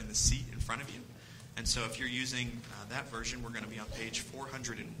the seat in front of you. And so if you're using that version, we're going to be on page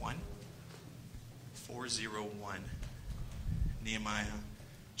 401. 401. Nehemiah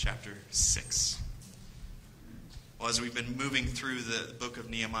chapter 6. Well, as we've been moving through the book of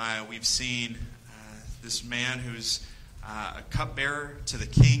Nehemiah, we've seen this man who's a cupbearer to the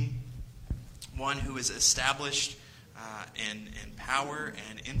king, one who is established in power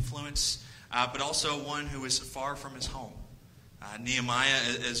and influence, but also one who is far from his home. Nehemiah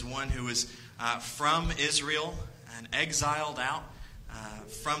is one who is from Israel and exiled out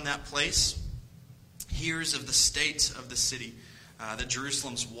from that place, hears of the state of the city, that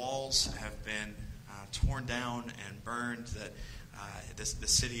Jerusalem's walls have been torn down and burned, that the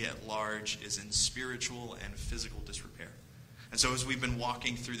city at large is in spiritual and physical disrepair. And so as we've been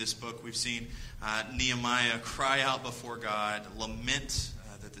walking through this book, we've seen Nehemiah cry out before God, lament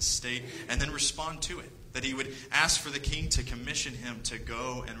that the state, and then respond to it. That he would ask for the king to commission him to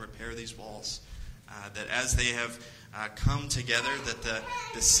go and repair these walls. That as they have come together, that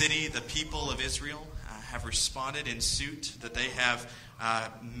the city, the people of Israel have responded in suit, that they have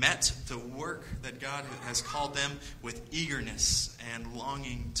met the work that God has called them with eagerness and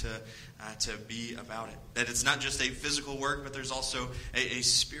longing to be about it. That it's not just a physical work, but there's also a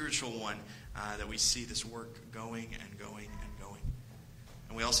spiritual one, that we see this work going and going and going.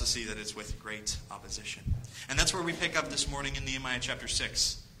 And we also see that it's with great opposition. And that's where we pick up this morning in Nehemiah chapter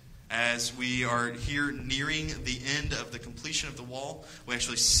 6. As we are here nearing the end of the completion of the wall, we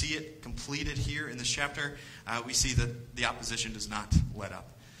actually see it completed here in this chapter. We see that the opposition does not let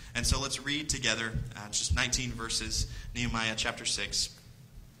up. And so let's read together just 19 verses, Nehemiah chapter 6,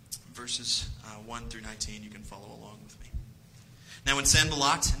 verses 1 through 19. You can follow along with me. Now when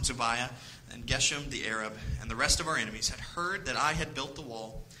Sanballat and Tobiah and Geshem the Arab and the rest of our enemies had heard that I had built the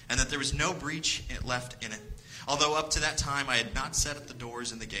wall and that there was no breach left in it, although up to that time I had not set up the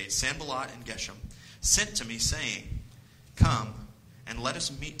doors and the gates, Sanballat and Geshem sent to me, saying, "Come, and let us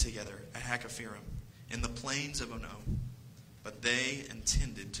meet together at Hakkephirim, in the plains of Ono." But they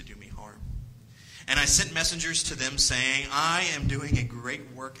intended to do me harm. And I sent messengers to them, saying, "I am doing a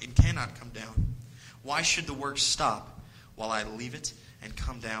great work and cannot come down. Why should the work stop while I leave it and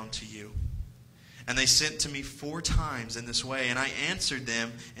come down to you?" And they sent to me 4 times in this way, and I answered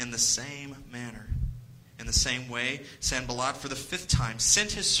them in the same manner. In the same way, Sanballat for the 5th time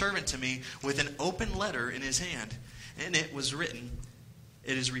sent his servant to me with an open letter in his hand. And it was written,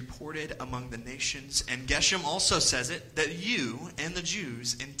 "It is reported among the nations," and Geshem also says it, "that you and the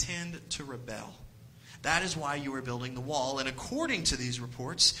Jews intend to rebel. That is why you are building the wall, and according to these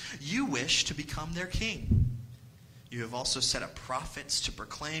reports, you wish to become their king. You have also set up prophets to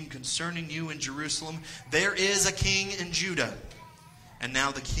proclaim concerning you in Jerusalem, 'There is a king in Judah.' And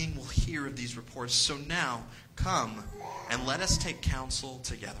now the king will hear of these reports. So now, come, and let us take counsel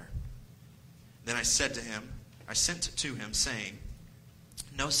together." Then I sent to him, saying,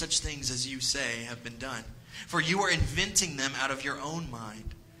 "No such things as you say have been done, for you are inventing them out of your own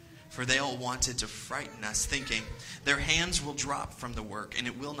mind. For they all wanted to frighten us, thinking, 'Their hands will drop from the work, and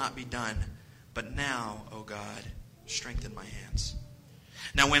it will not be done.' But now, O God, strengthen my hands."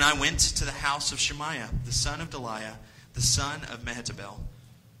 Now when I went to the house of Shemaiah, the son of Delaiah, the son of Mehetabel,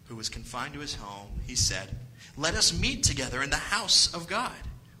 who was confined to his home, he said, "Let us meet together in the house of God,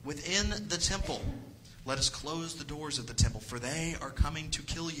 within the temple. Let us close the doors of the temple, for they are coming to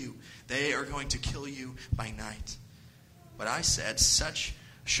kill you. They are going to kill you by night." But I said,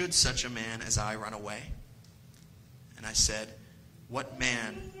 "Should such a man as I run away?" And I said, "What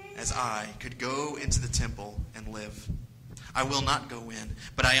man as I could go into the temple and live? I will not go in."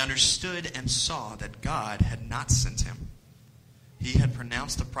 But I understood and saw that God had not sent him. He had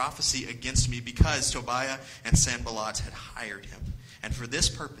pronounced the prophecy against me because Tobiah and Sanballat had hired him. And for this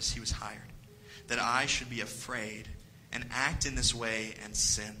purpose he was hired, that I should be afraid and act in this way and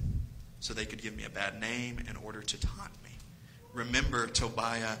sin, so they could give me a bad name in order to taunt me. Remember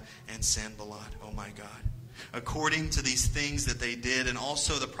Tobiah and Sanballat, O my God, according to these things that they did, and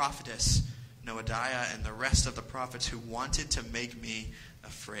also the prophetess Noadiah and the rest of the prophets who wanted to make me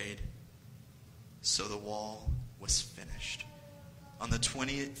afraid. So the wall was finished on the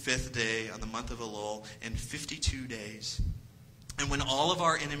 25th day on the month of Elul in 52 days. And when all of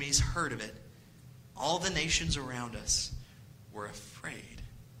our enemies heard of it, all the nations around us were afraid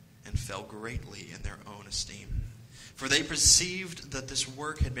and fell greatly in their own esteem. For they perceived that this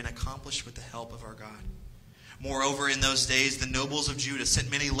work had been accomplished with the help of our God. Moreover, in those days, the nobles of Judah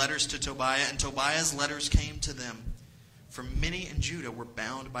sent many letters to Tobiah, and Tobiah's letters came to them. For many in Judah were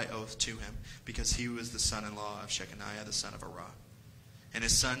bound by oath to him, because he was the son-in-law of Shechaniah, the son of Arah. And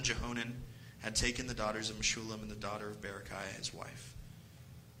his son Jehonan had taken the daughters of Meshullam and the daughter of Berechiah, his wife.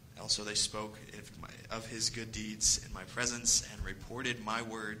 Also they spoke of his good deeds in my presence and reported my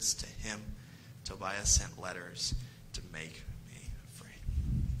words to him. Tobiah sent letters to make me afraid.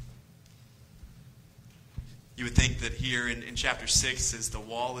 You would think that here in chapter 6, as the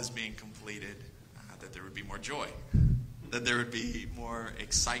wall is being completed, that there would be more joy, that there would be more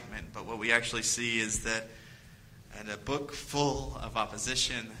excitement. But what we actually see is that in a book full of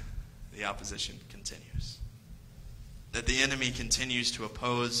opposition, the opposition continues. That the enemy continues to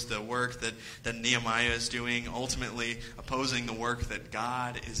oppose the work that Nehemiah is doing, ultimately opposing the work that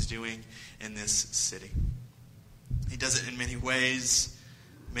God is doing in this city. He does it in many ways,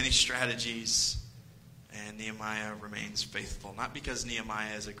 many strategies, and Nehemiah remains faithful. Not because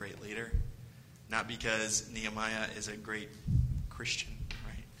Nehemiah is a great leader, not because Nehemiah is a great Christian,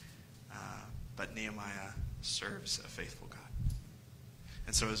 right? But Nehemiah serves a faithful God.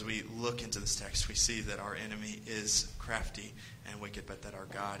 And so as we look into this text, we see that our enemy is crafty and wicked, but that our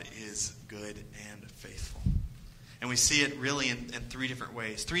God is good and faithful. And we see it really in three different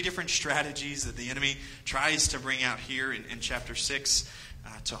ways. Three different strategies that the enemy tries to bring out here in chapter 6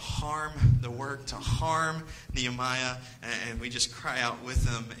 to harm the work, to harm Nehemiah. And we just cry out with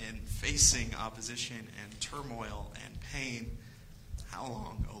them in facing opposition and turmoil and pain. How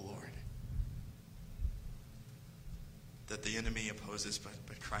long, O Lord? That the enemy opposes, but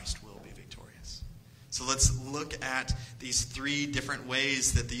Christ will be victorious. So let's look at these three different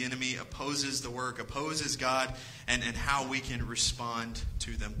ways that the enemy opposes the work, opposes God, and how we can respond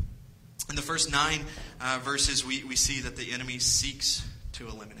to them. In the first 9 verses, we see that the enemy seeks to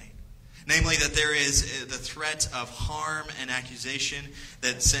eliminate. Namely, that there is the threat of harm and accusation,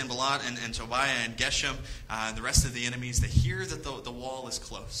 that Sanballat and Tobiah and Geshem, and the rest of the enemies, they hear that the wall is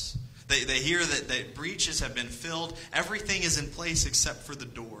close. They hear that breaches have been filled. Everything is in place except for the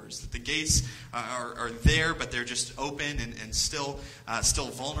doors. That the gates are there, but they're just open and still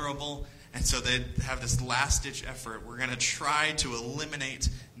vulnerable. And so they have this last-ditch effort. We're going to try to eliminate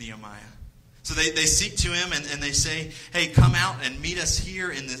Nehemiah. So they seek to him and they say, hey, come out and meet us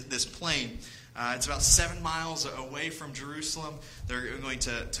here in this plain. It's about 7 miles away from Jerusalem. They're going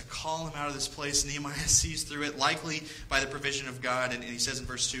to call him out of this place. Nehemiah sees through it, likely by the provision of God. And he says in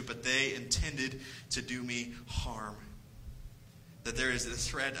verse 2, but they intended to do me harm. That there is this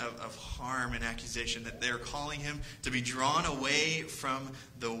threat of harm and accusation, that they're calling him to be drawn away from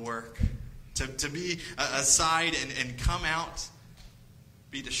the work, to be aside and come out,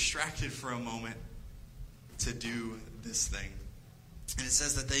 be distracted for a moment to do this thing. And it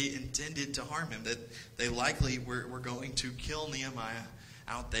says that they intended to harm him, that they likely were going to kill Nehemiah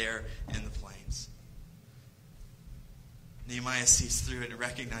out there in the plains. Nehemiah sees through it and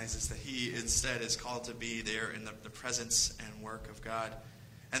recognizes that he instead is called to be there in the presence and work of God.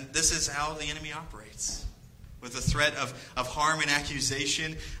 And this is how the enemy operates. With the threat of harm and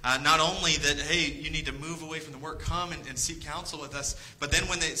accusation. Not only that, hey, you need to move away from the work, come and seek counsel with us. But then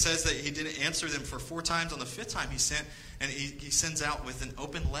when it says that he didn't answer them for 4 times, on the 5th time he sent, and he sends out with an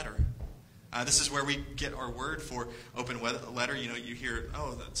open letter. This is where we get our word for open letter. You know, you hear,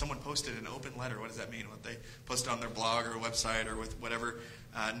 someone posted an open letter. What does that mean? What they post on their blog or website or with whatever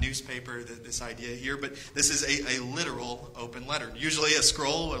newspaper, this idea here. But this is a literal open letter. Usually a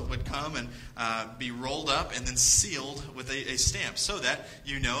scroll would come and be rolled up and then sealed with a stamp, so that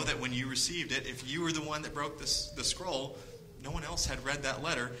you know that when you received it, if you were the one that broke the scroll, no one else had read that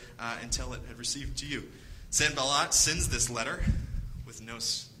letter until it had received to you. Sanballat sends this letter with no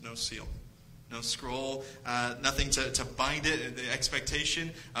seal. No scroll, nothing to bind it. The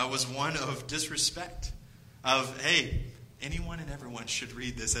expectation was one of disrespect. Of, hey, anyone and everyone should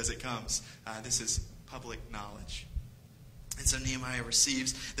read this as it comes. This is public knowledge. And so Nehemiah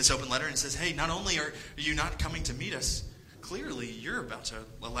receives this open letter and says, hey, not only are you not coming to meet us, clearly you're about to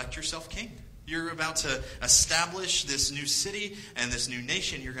elect yourself king. You're about to establish this new city and this new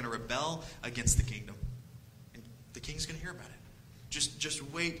nation. You're going to rebel against the kingdom. And the king's going to hear about it. Just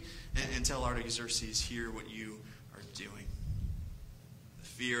wait until Artaxerxes hear what you are doing. The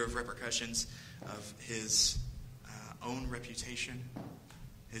fear of repercussions of his own reputation,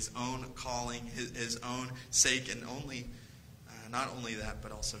 his own calling, his own sake, and not only that,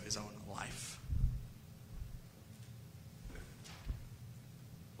 but also his own life.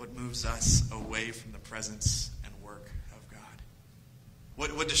 What moves us away from the presence and work of God?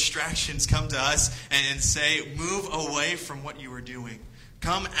 What distractions come to us and say, move away from what you are doing.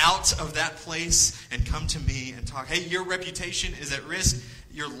 Come out of that place and come to me and talk. Hey, your reputation is at risk.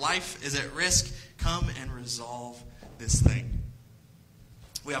 Your life is at risk. Come and resolve this thing.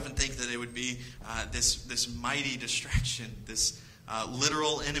 We often think that it would be this mighty distraction, this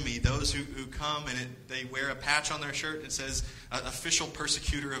literal enemy, those who come and they wear a patch on their shirt that says official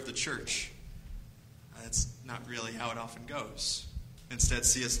persecutor of the church. That's not really how it often goes. Instead,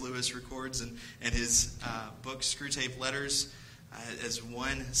 C.S. Lewis records in his book, Screwtape Letters, as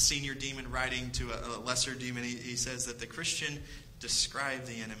one senior demon writing to a lesser demon, he says that the Christian described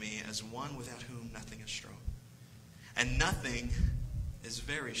the enemy as one without whom nothing is strong. And nothing is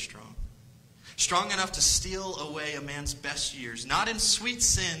very strong. Strong enough to steal away a man's best years, not in sweet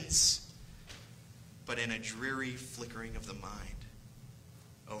sins, but in a dreary flickering of the mind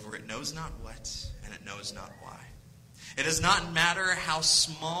over it knows not what, and it knows not why. It does not matter how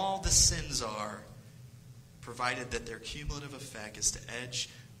small the sins are, provided that their cumulative effect is to edge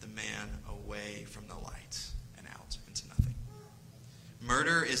the man away from the light and out into nothing.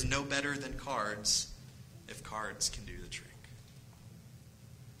 Murder is no better than cards if cards can do the trick.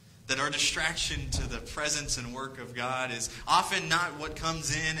 That our distraction to the presence and work of God is often not what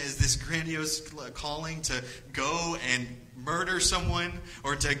comes in as this grandiose calling to go and murder someone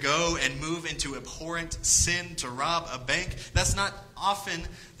or to go and move into abhorrent sin to rob a bank. That's not often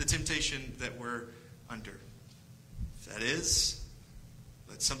the temptation that we're under. If that is,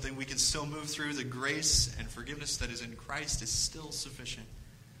 that's something we can still move through. The grace and forgiveness that is in Christ is still sufficient.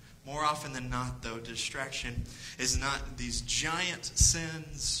 More often than not, though, distraction is not these giant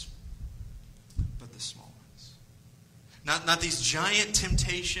sins, but the small ones. Not these giant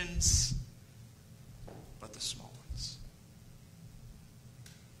temptations, but the small ones.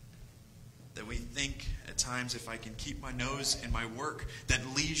 That we think at times, if I can keep my nose in my work, that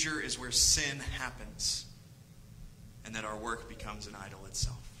leisure is where sin happens, and that our work becomes an idol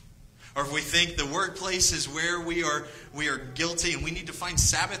itself. Or if we think the workplace is where we are guilty and we need to find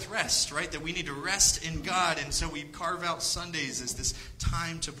Sabbath rest, right? That we need to rest in God, and so we carve out Sundays as this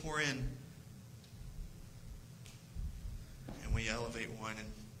time to pour in. And we elevate one and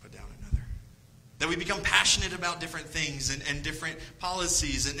put down another. That we become passionate about different things and different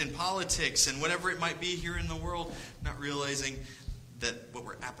policies and politics and whatever it might be here in the world, not realizing that what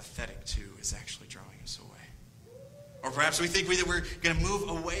we're apathetic to is actually drawing us away. Or perhaps we think that we're going to move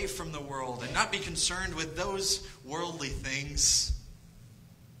away from the world and not be concerned with those worldly things,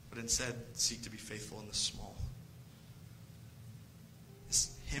 but instead seek to be faithful in the small.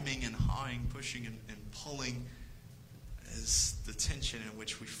 This hemming and hawing, pushing and pulling is the tension in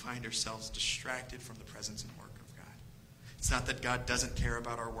which we find ourselves distracted from the presence and work of God. It's not that God doesn't care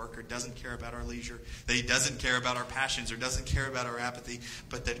about our work or doesn't care about our leisure, that He doesn't care about our passions or doesn't care about our apathy,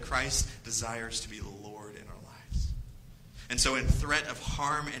 but that Christ desires to be the Lord in our lives. And so in threat of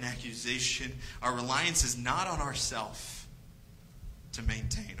harm and accusation, our reliance is not on ourselves to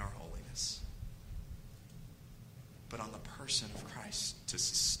maintain our holiness, but on the person of Christ to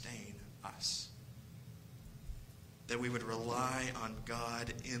sustain us. That we would rely on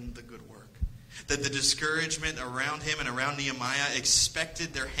God in the good work. That the discouragement around him and around Nehemiah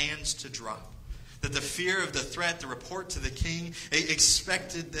expected their hands to drop. That the fear of the threat, the report to the king,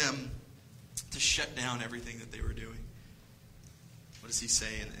 expected them to shut down everything that they were doing. What does he say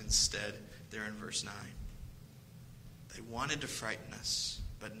instead there in verse 9? They wanted to frighten us,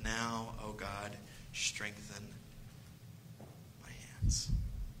 but now, O God, strengthen my hands.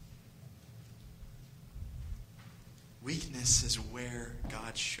 Weakness is where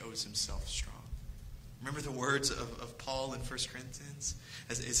God shows himself strong. Remember the words of Paul in 1 Corinthians?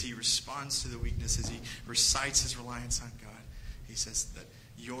 As he responds to the weakness, as he recites his reliance on God, he says that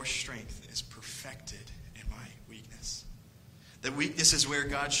your strength is perfected in my weakness. That weakness is where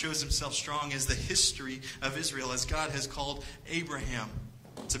God shows himself strong is the history of Israel, as God has called Abraham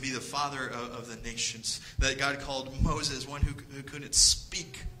to be the father of the nations. That God called Moses, one who couldn't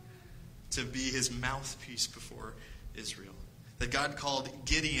speak, to be his mouthpiece before Israel. That God called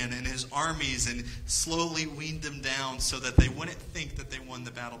Gideon and his armies and slowly weaned them down so that they wouldn't think that they won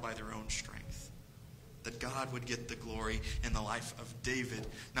the battle by their own strength. That God would get the glory in the life of David.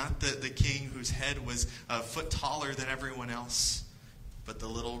 Not the king whose head was a foot taller than everyone else, but the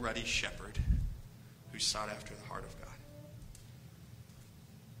little ruddy shepherd who sought after the heart of God.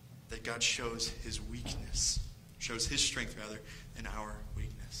 That God shows his weakness, shows his strength rather, in our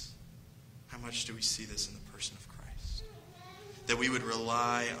weakness. How much do we see this in the person of Christ? That we would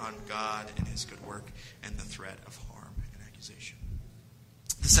rely on God and his good work and the threat of harm and accusation.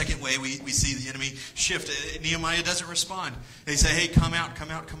 The second way we see the enemy shift, Nehemiah doesn't respond. They say, hey, come out, come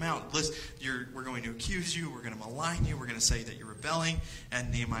out, come out. Listen, we're going to accuse you. We're going to malign you. We're going to say that you're rebelling.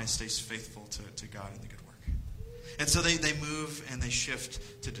 And Nehemiah stays faithful to God and the good work. And so they move and they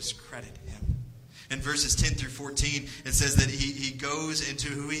shift to discredit him. In verses 10 through 14, it says that he goes into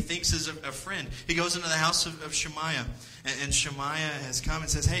who he thinks is a friend. He goes into the house of Shemaiah. And Shemaiah has come and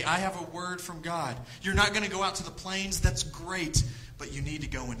says, hey, I have a word from God. You're not going to go out to the plains. That's great. But you need to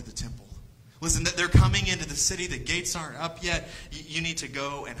go into the temple. Listen, they're coming into the city. The gates aren't up yet. You need to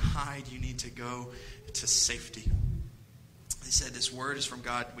go and hide. You need to go to safety. They said, this word is from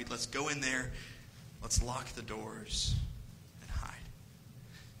God. Let's go in there. Let's lock the doors and hide.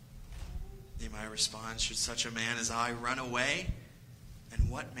 Nehemiah responds, should such a man as I run away? And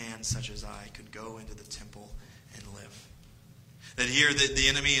what man such as I could go into the temple and live? That here the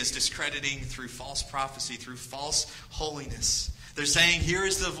enemy is discrediting through false prophecy, through false holiness. They're saying, here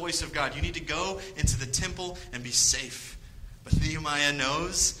is the voice of God. You need to go into the temple and be safe. But Nehemiah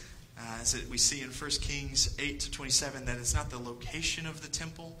knows, as we see in 1 Kings 8-27, that it's not the location of the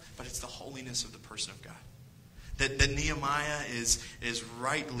temple, but it's the holiness of the person of God. That Nehemiah is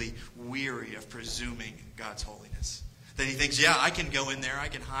rightly weary of presuming God's holiness. That he thinks, yeah, I can go in there, I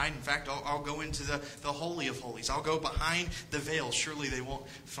can hide. In fact, I'll go into the Holy of Holies. I'll go behind the veil. Surely they won't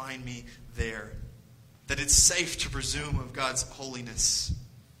find me there. That it's safe to presume of God's holiness.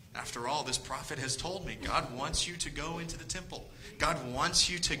 After all, this prophet has told me, God wants you to go into the temple. God wants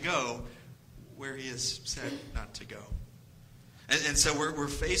you to go where he has said not to go. And so we're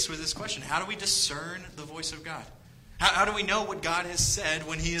faced with this question. How do we discern the voice of God? How do we know what God has said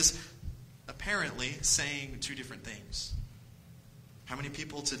when he is apparently saying two different things? How many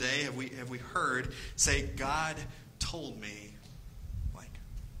people today have we heard say, God told me blank?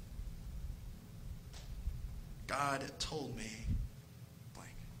 God told me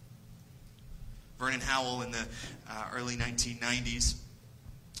blank. Vernon Howell in the early 1990s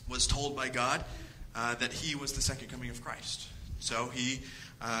was told by God that he was the second coming of Christ. So he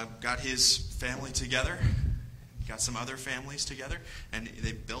got his family together, got some other families together, and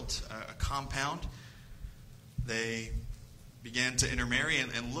they built a compound. They began to intermarry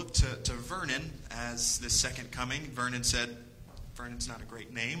and look to Vernon as the second coming. Vernon said, Vernon's not a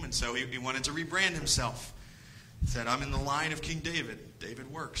great name, and so he wanted to rebrand himself. He said, I'm in the line of King David.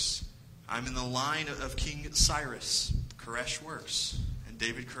 David works. I'm in the line of King Cyrus. Koresh works. And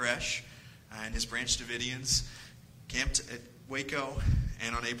David Koresh and his Branch Davidians camped at Waco,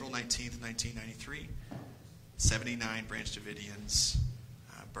 and on April 19th, 1993, 79 Branch Davidians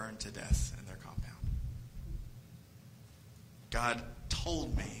burned to death in their compound. God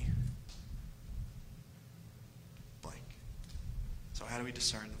told me blank. So how do we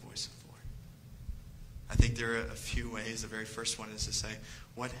discern the voice of the Lord? I think there are a few ways. The very first one is to say,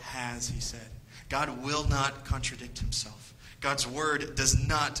 what has he said? God will not contradict himself. God's word does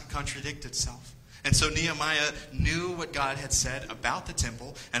not contradict itself. And so Nehemiah knew what God had said about the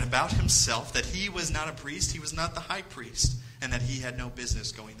temple and about himself, that he was not a priest, he was not the high priest, and that he had no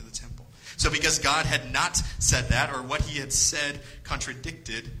business going to the temple. So because God had not said that, or what he had said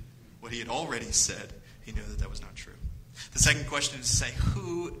contradicted what he had already said, he knew that that was not true. The second question is to say,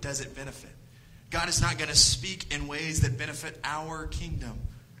 who does it benefit? God is not going to speak in ways that benefit our kingdom,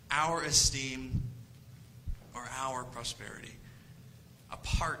 our esteem, or our prosperity,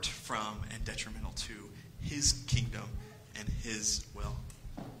 apart from and detrimental to his kingdom and his will.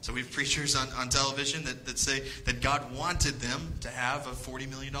 So we have preachers on television that say that God wanted them to have a $40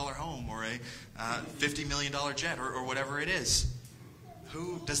 million home or a $50 million jet or whatever it is.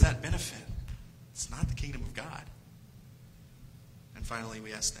 Who does that benefit? It's not the kingdom of God. And finally,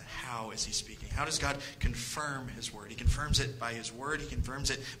 we ask that, how is he speaking? How does God confirm his word? He confirms it by his word. He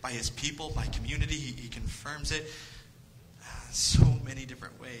confirms it by his people, by community. He confirms it so many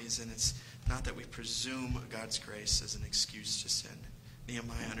different ways. And it's not that we presume God's grace as an excuse to sin.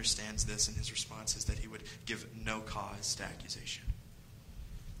 Nehemiah understands this, and his response is that he would give no cause to accusation.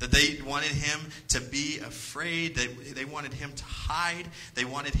 That they wanted him to be afraid. They wanted him to hide. They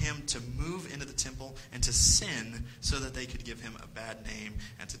wanted him to move into the temple and to sin so that they could give him a bad name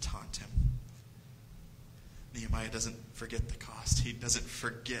and to taunt him. Nehemiah doesn't forget the cost. He doesn't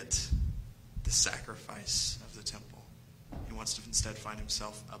forget the sacrifice of the temple. He wants to instead find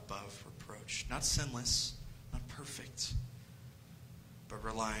himself above reproach. Not sinless, not perfect, but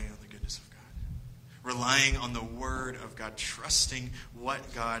relying on the goodness of God. Relying on the word of God, trusting what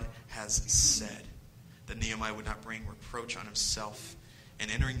God has said. That Nehemiah would not bring reproach on himself in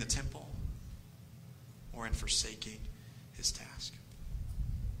entering the temple or in forsaking his task.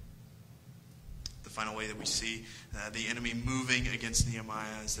 The final way that we see the enemy moving against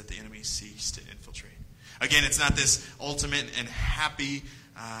Nehemiah is that the enemy seeks to infiltrate. Again, it's not this ultimate and happy,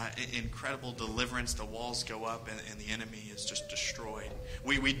 incredible deliverance. The walls go up and the enemy is just destroyed.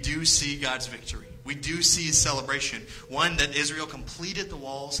 We do see God's victory. We do see his celebration. One, that Israel completed the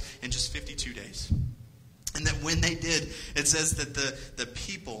walls in just 52 days. And that when they did, it says that the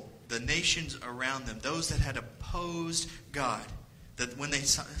people, the nations around them, those that had opposed God, that when they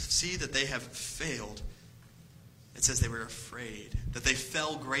see that they have failed, it says they were afraid, that they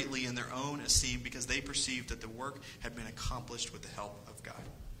fell greatly in their own esteem because they perceived that the work had been accomplished with the help of God.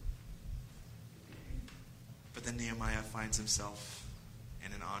 But then Nehemiah finds himself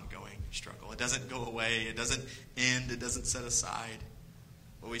in an ongoing struggle. It doesn't go away. It doesn't end. It doesn't set aside.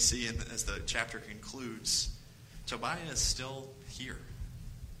 What we see as the chapter concludes, Tobiah is still here.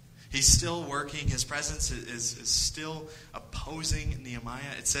 He's still working. His presence is still opposing Nehemiah.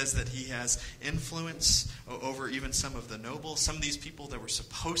 It says that he has influence over even some of the nobles. Some of these people that were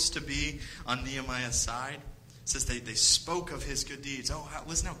supposed to be on Nehemiah's side. It says they spoke of his good deeds. Oh,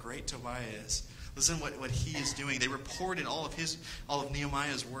 listen how great Tobiah is. Listen what he is doing. They reported all of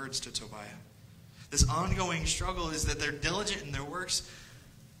Nehemiah's words to Tobiah. This ongoing struggle is that they're diligent in their works,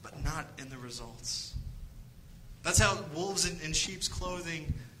 but not in the results. That's how wolves in sheep's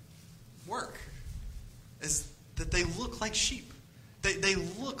clothing work, is that they look like sheep. They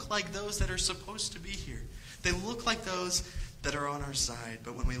look like those that are supposed to be here. They look like those that are on our side,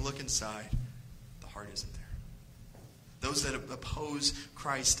 but when we look inside, the heart isn't there. Those that oppose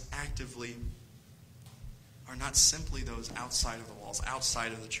Christ actively are not simply those outside of the walls,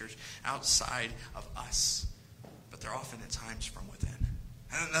 outside of the church, outside of us, but they're often at times from within.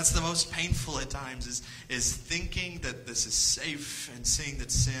 And that's the most painful at times, is thinking that this is safe and seeing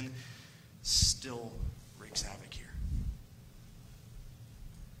that sin still wreaks havoc here.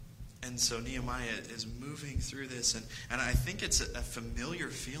 And so Nehemiah is moving through this, and I think it's a familiar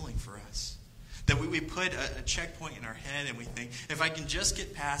feeling for us. That we put a checkpoint in our head and we think, if I can just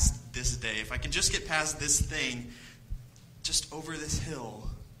get past this day, if I can just get past this thing, just over this hill,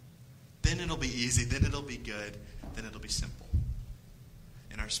 then it'll be easy, then it'll be good, then it'll be simple.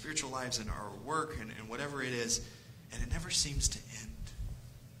 In our spiritual lives, in our work, and whatever it is, and it never seems to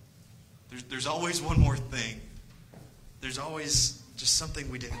end. There's always one more thing. There's always just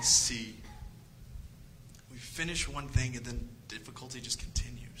something we didn't see. We finish one thing and then difficulty just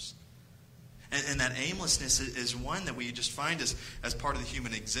continues. And that aimlessness is one that we just find as part of the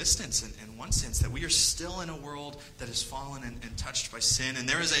human existence in one sense, that we are still in a world that is fallen and touched by sin. And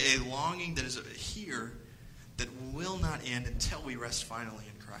there is a longing that is here that will not end until we rest finally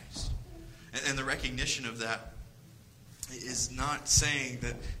in Christ. And the recognition of that is not saying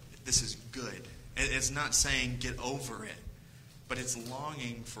that this is good. It's not saying get over it. But it's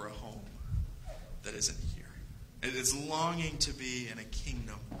longing for a home that isn't here. It's longing to be in a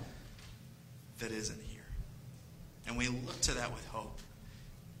kingdom that isn't here. And we look to that with hope.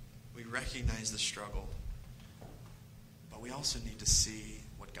 We recognize the struggle. But we also need to see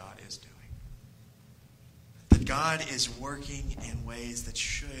what God is doing. That God is working in ways that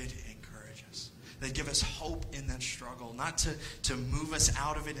should encourage us. That give us hope in that struggle. Not to move us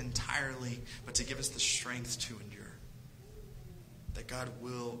out of it entirely, but to give us the strength to endure. That God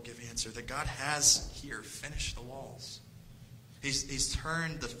will give answer. That God has here finished the walls. He's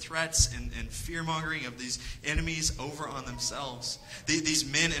turned the threats and fear-mongering of these enemies over on themselves. These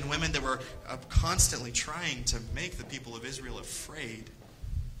men and women that were constantly trying to make the people of Israel afraid.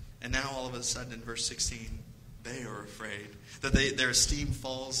 And now all of a sudden in verse 16, they are afraid. That their esteem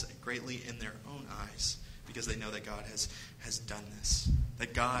falls greatly in their own eyes because they know that God has done this.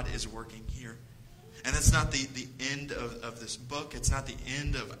 That God is working here. And that's not the end of this book. It's not the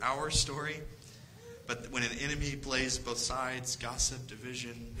end of our story. But when an enemy plays both sides, gossip,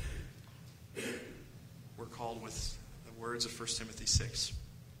 division, we're called with the words of 1 Timothy 6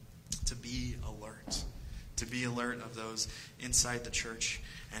 to be alert. To be alert of those inside the church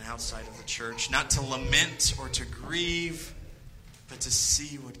and outside of the church. Not to lament or to grieve, but to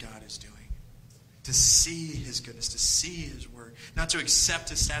see what God is doing. To see his goodness, to see his word. Not to accept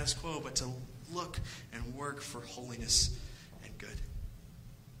his status quo, but to look and work for holiness and good.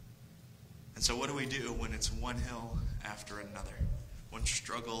 And so what do we do when it's one hill after another? One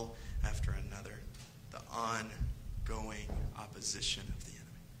struggle after another. The ongoing opposition of the enemy.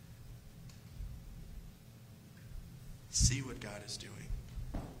 See what God is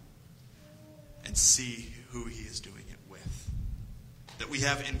doing. And see who he is doing it with. That we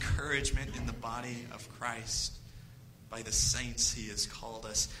have encouragement in the body of Christ by the saints he has called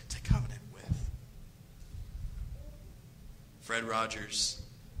us to covenant with. Fred Rogers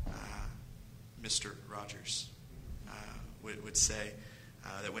Mr. Rogers would say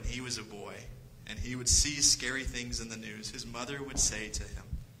that when he was a boy and he would see scary things in the news, his mother would say to him,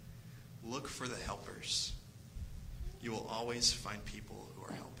 "Look for the helpers. You will always find people who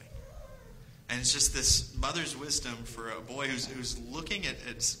are helping." And it's just this mother's wisdom for a boy who's looking at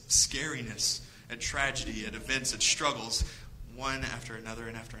scariness, at tragedy, at events, at struggles, one after another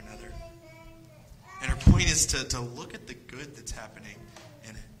and after another. And her point is to look at the good that's happening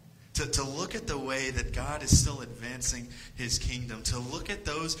in it. To look at the way that God is still advancing his kingdom. To look at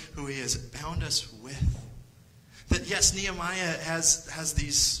those who he has bound us with. That yes, Nehemiah has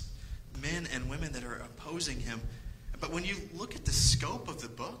these men and women that are opposing him. But when you look at the scope of the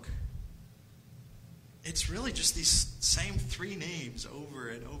book, it's really just these same three names over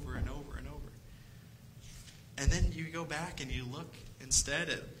and over and over and over. And then you go back and you look instead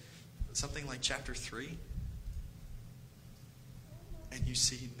at something like chapter 3. And you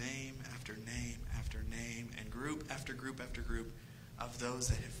see name after name after name and group after group after group of those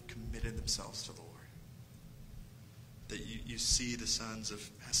that have committed themselves to the Lord. That you see the sons of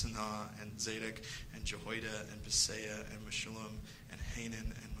Hasanah and Zadok and Jehoiada and Besaiah and Meshullam and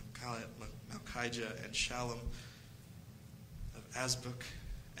Hanan and Malchijah and Shallum of Azbuk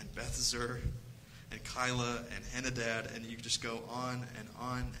and Bethzur and Kyla and Henadad, and you just go on and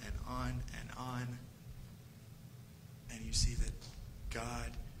on and on and on. And you see that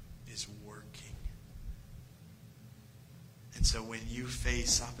God is working. And so when you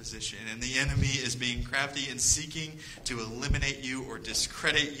face opposition and the enemy is being crafty and seeking to eliminate you or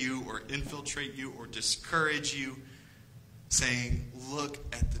discredit you or infiltrate you or discourage you, saying, look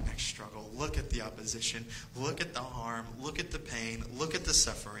at the next struggle, look at the opposition, look at the harm, look at the pain, look at the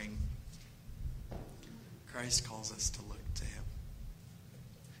suffering, Christ calls us to look to him.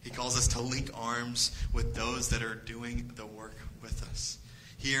 He calls us to link arms with those that are doing the work with us.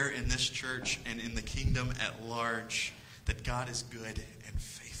 Here in this church and in the kingdom at large, that God is good and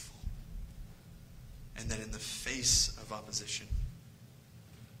faithful. And that in the face of opposition,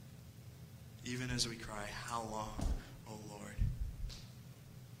 even as we cry, "How long, O Lord?"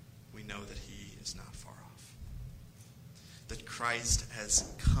 we know that he is not far off. That Christ has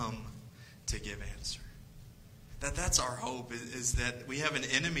come to give answer. That's our hope, is that we have an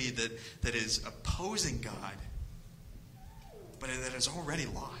enemy that is opposing God, but that is already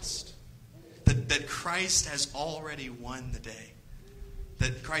lost. That Christ has already won the day.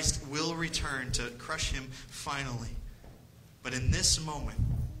 That Christ will return to crush him finally. But in this moment,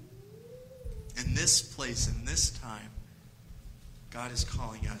 in this place, in this time, God is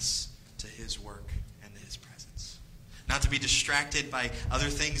calling us to his work and his presence. Not to be distracted by other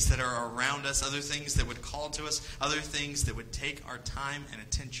things that are around us, other things that would call to us, other things that would take our time and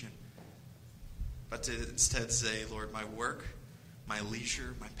attention. But to instead say, "Lord, my work, my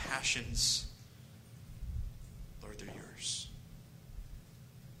leisure, my passions, Lord, they're yours.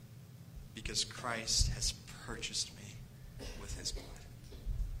 Because Christ has purchased me with his blood."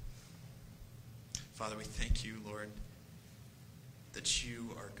 Father, we thank you, Lord, that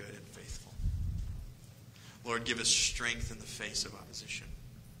you are good and faithful. Lord, give us strength in the face of opposition.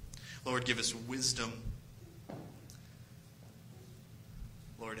 Lord, give us wisdom,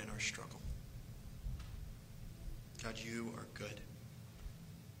 Lord, in our struggle. God, you are good.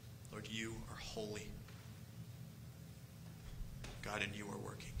 Lord, you are holy. God, and you are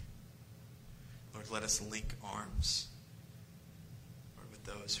working. Lord, let us link arms, Lord, with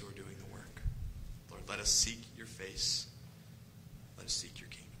those who are doing the work. Lord, let us seek your face. Let us seek your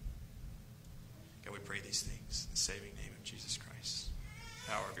kingdom. God, we pray these things in the saving name of Jesus Christ.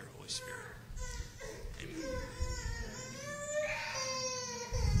 Power of your Holy Spirit. Amen.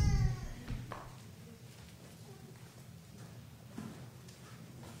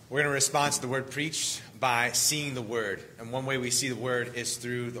 We're going to respond to the word preached by seeing the word. And one way we see the word is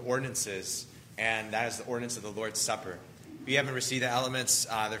through the ordinances, and that is the ordinance of the Lord's Supper. If you haven't received the elements,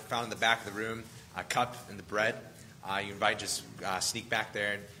 they're found in the back of the room, a cup and the bread. You invite just sneak back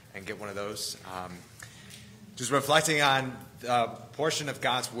there and get one of those. Just reflecting on the portion of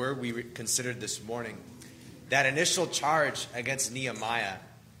God's word we considered this morning, that initial charge against Nehemiah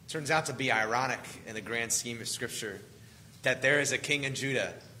turns out to be ironic in the grand scheme of Scripture, that there is a king in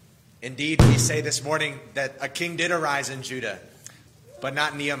Judah. Indeed, we say this morning that a king did arise in Judah, but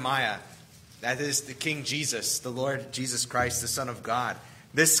not Nehemiah. That is the King Jesus, the Lord Jesus Christ, the Son of God.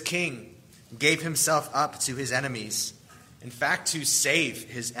 This king gave himself up to his enemies. In fact, to save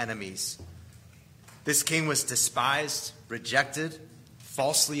his enemies. This king was despised, rejected,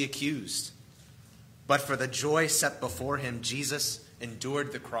 falsely accused. But for the joy set before him, Jesus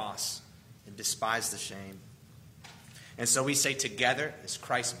endured the cross and despised the shame. And so we say together as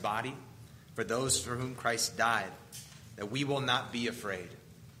Christ's body, for for those for whom Christ died, that we will not be afraid.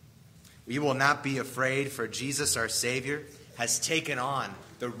 We will not be afraid, for Jesus, our Savior, has taken on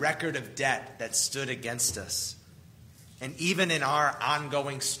the record of debt that stood against us. And even in our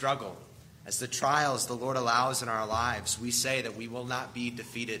ongoing struggle, as the trials the Lord allows in our lives, we say that we will not be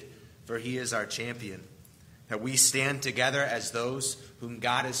defeated, for he is our champion. That we stand together as those whom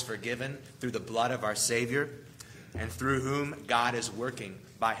God has forgiven through the blood of our Savior, and through whom God is working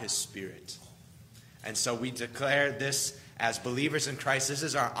by his Spirit. And so we declare this as believers in Christ. This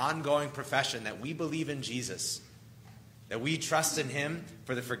is our ongoing profession, that we believe in Jesus, that we trust in him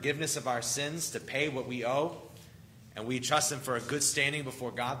for the forgiveness of our sins, to pay what we owe, and we trust him for a good standing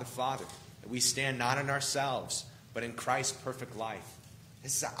before God the Father, that we stand not in ourselves, but in Christ's perfect life.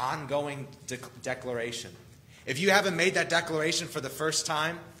 This is an ongoing declaration. If you haven't made that declaration for the first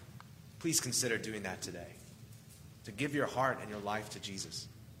time, please consider doing that today, to give your heart and your life to Jesus.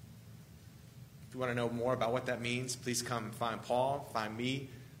 If you want to know more about what that means, please come find Paul, find me,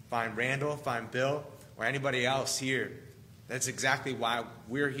 find Randall, find Bill, or anybody else here. That's exactly why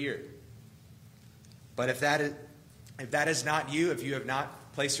we're here. But if that is not you, if you have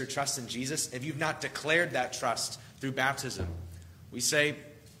not placed your trust in Jesus, if you've not declared that trust through baptism, we say,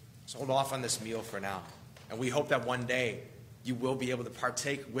 let's hold off on this meal for now. And we hope that one day you will be able to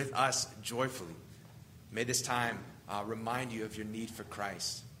partake with us joyfully. May this time remind you of your need for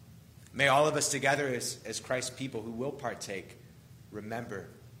Christ. May all of us together as Christ's people who will partake remember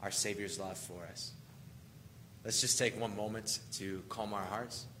our Savior's love for us. Let's just take one moment to calm our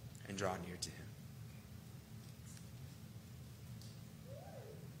hearts and draw near to him.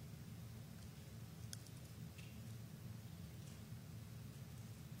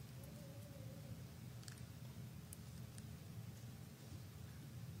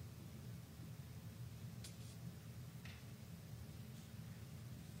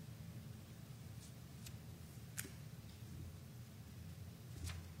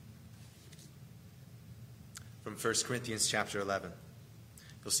 From 1 Corinthians chapter 11.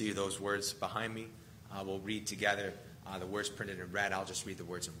 You'll see those words behind me. We'll read together the words printed in red. I'll just read the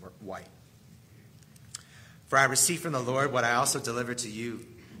words in white. For I received from the Lord what I also delivered to you,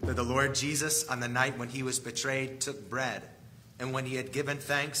 that the Lord Jesus, on the night when he was betrayed, took bread, and when he had given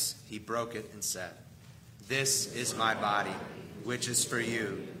thanks, he broke it and said, "This is my body, which is for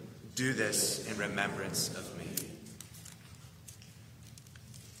you. Do this in remembrance of me."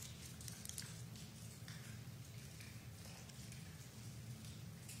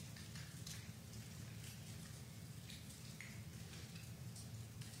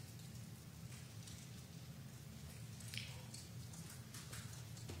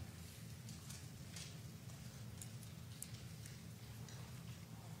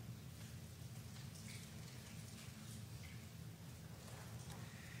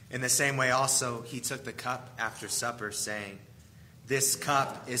 In the same way also he took the cup after supper, saying, "This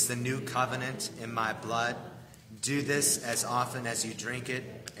cup is the new covenant in my blood. Do this as often as you drink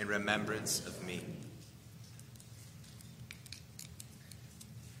it in remembrance of me."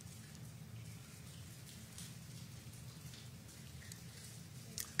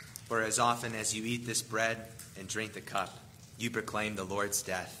 For as often as you eat this bread and drink the cup, you proclaim the Lord's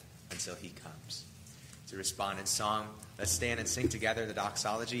death until he comes. To respond in song, let's stand and sing together the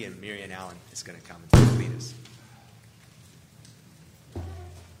doxology, and Miriam Allen is going to come and lead us.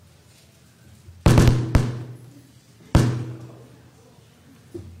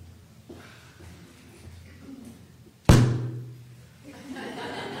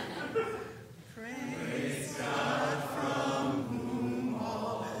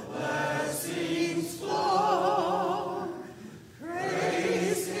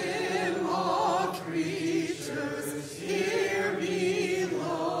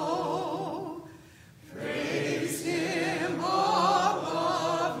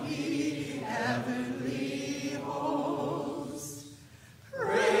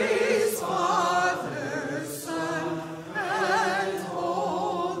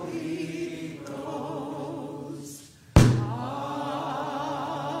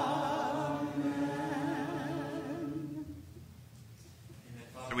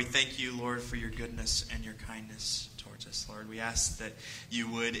 We thank you, Lord, for your goodness and your kindness towards us, Lord. We ask that you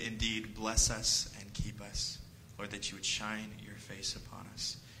would indeed bless us and keep us. Lord, that you would shine your face upon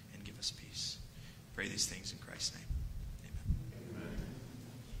us and give us peace. Pray these things in Christ's name.